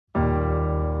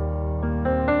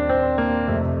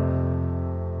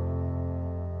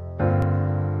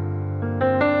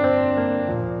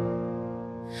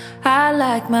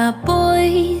like my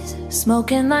boys,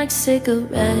 smoking like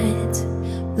cigarettes,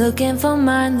 looking for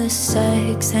mindless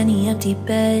sex, any empty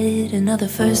bed, another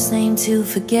first name to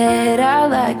forget. I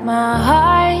like my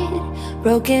heart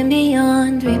broken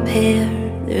beyond repair.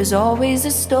 There's always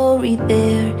a story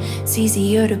there. It's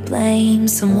easier to blame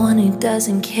someone who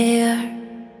doesn't care.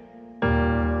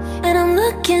 And I'm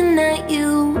looking at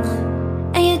you,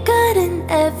 and you're good in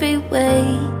every way,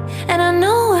 and I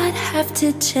know I'd have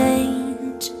to change.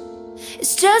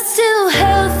 It's just too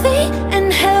healthy,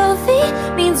 and healthy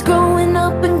means growing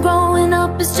up, and growing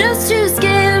up is just too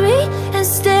scary. And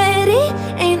steady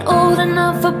ain't old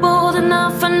enough or bold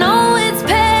enough. I know it's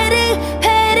petty,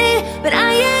 petty, but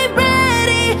I ain't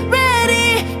ready, ready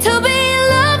to be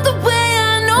loved the way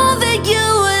I know that you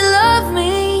would love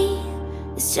me.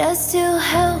 It's just too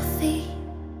healthy,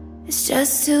 it's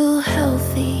just too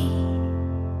healthy.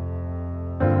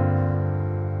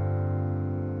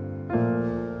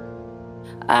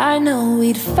 I know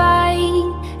we'd fight,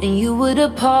 and you would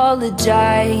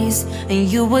apologize,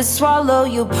 and you would swallow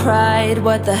your pride.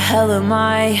 What the hell am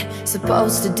I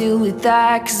supposed to do with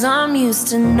that? 'Cause I'm used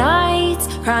to nights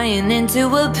crying into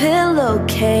a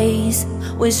pillowcase,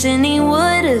 wishing he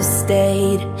would have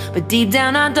stayed. But deep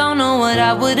down I don't know what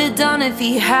I would have done if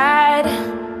he had.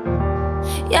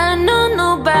 Yeah, I know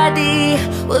nobody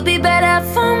would be better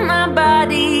for my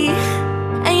body,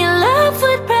 and your love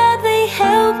would probably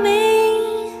help me.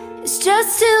 It's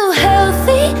just too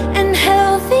healthy, and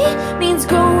healthy means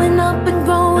growing up, and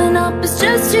growing up is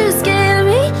just too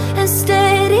scary. And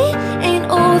steady ain't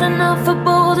old enough or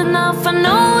bold enough. I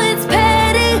know it's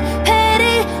petty,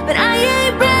 petty, but I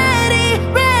ain't ready,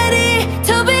 ready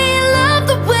to be loved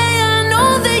the way I know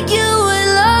that you would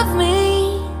love me.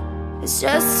 It's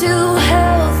just too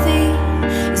healthy,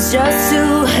 it's just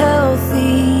too healthy.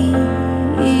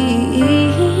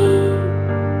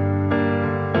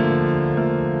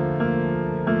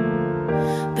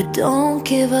 But don't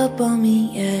give up on me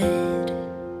yet.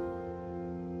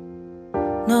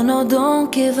 No, no, don't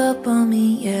give up on me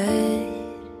yet.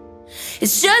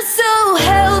 It's just so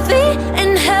healthy,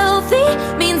 and healthy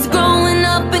means growing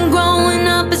up, and growing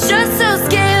up it's just so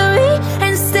scary.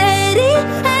 And steady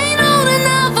ain't old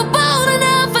enough or bold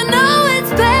enough. I know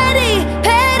it's petty,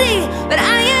 petty, but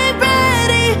I ain't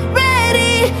ready,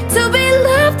 ready to be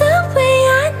loved the way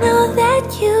I know that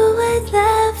you would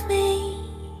love me.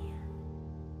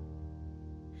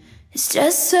 It's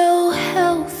just so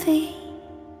healthy,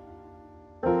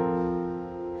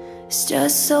 it's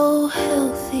just so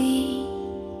healthy.